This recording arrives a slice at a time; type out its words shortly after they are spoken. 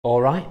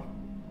Alright,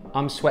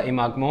 I'm Sweaty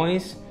Mug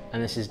Moyes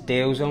and this is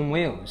Deals on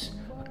Wheels,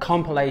 a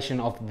compilation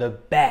of the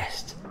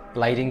best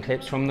blading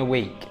clips from the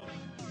week.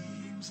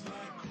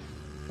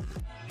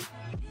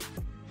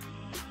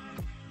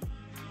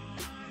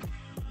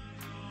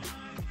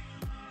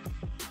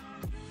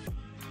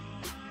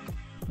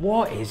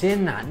 What is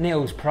in that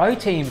Nils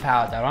protein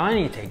powder? I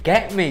need to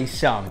get me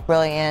some.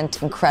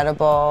 Brilliant,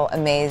 incredible,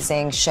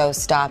 amazing,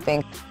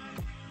 show-stopping.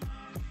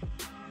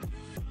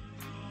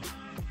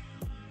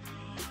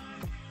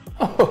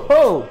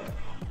 Oh,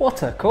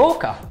 what a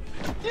corker!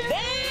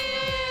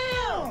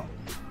 Damn!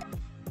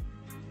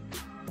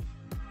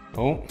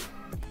 Oh,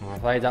 I'm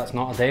afraid that's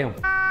not a deal.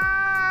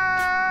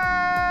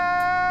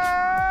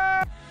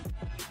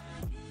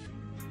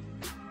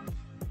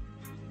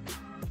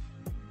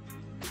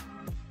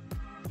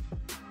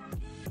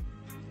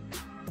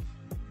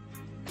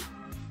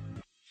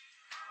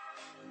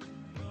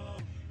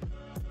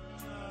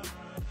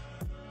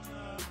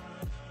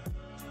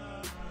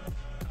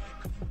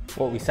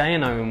 What are we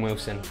saying, Owen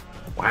Wilson?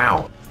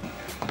 Wow.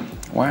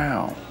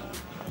 Wow.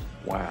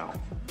 Wow.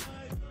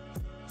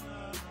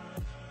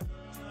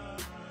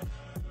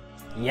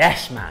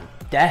 Yes, man.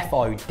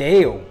 Defo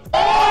deal.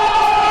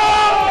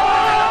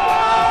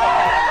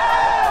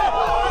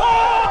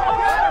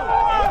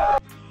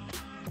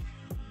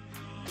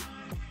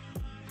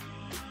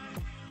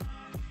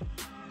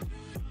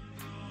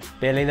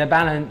 Billy the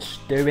Balance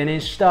doing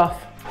his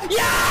stuff.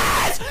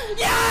 Yes!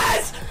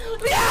 Yes!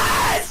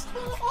 Yes!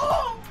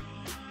 Oh!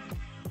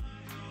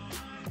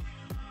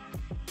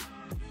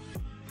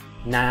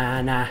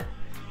 Na na,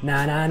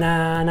 na na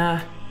na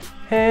na,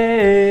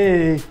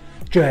 hey,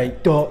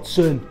 Jake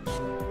Dotson.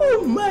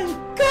 Oh my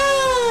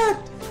God!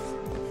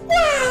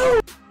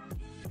 Wow!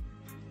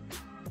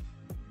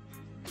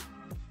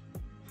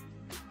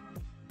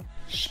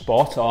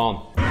 Spot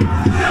on.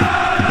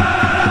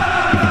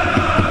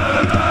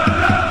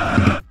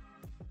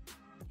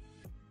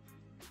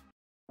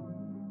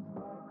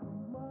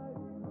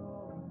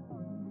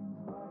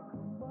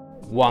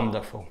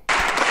 Wonderful.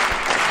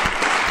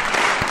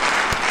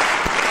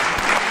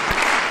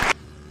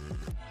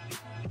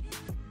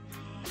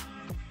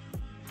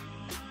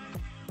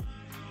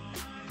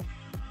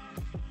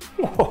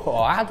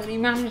 Whoa, how did he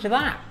manage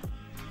that?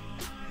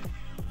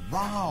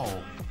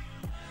 Wow.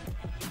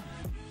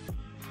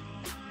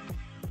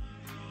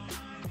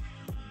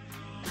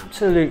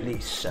 Absolutely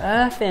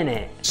surfing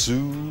it.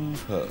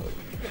 Superb.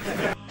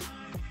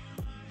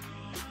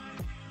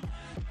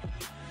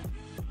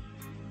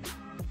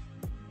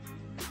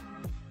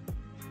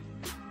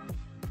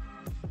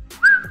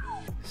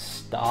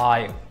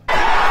 Style.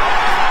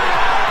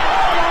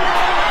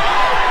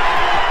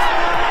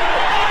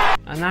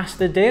 And that's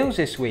the deals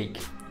this week.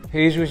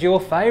 Whose was your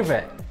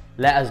favourite?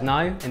 Let us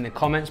know in the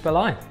comments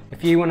below.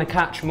 If you want to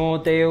catch more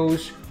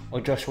deals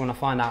or just want to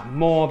find out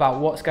more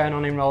about what's going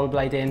on in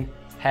rollerblading,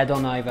 head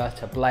on over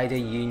to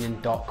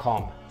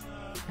bladerunion.com.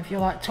 If you're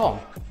like Tom,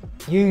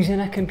 using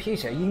a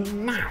computer, you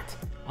mad?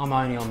 I'm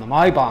only on the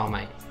mobile,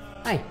 mate.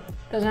 Hey,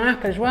 there's an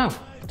app as well.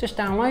 Just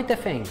download the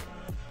thing.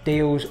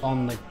 Deals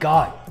on the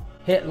go.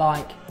 Hit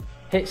like,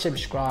 hit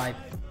subscribe,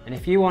 and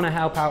if you want to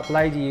help out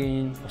Blader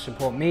Union or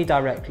support me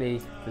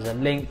directly, there's a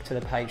link to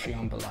the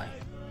Patreon below.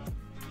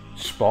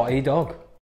 Spotty dog.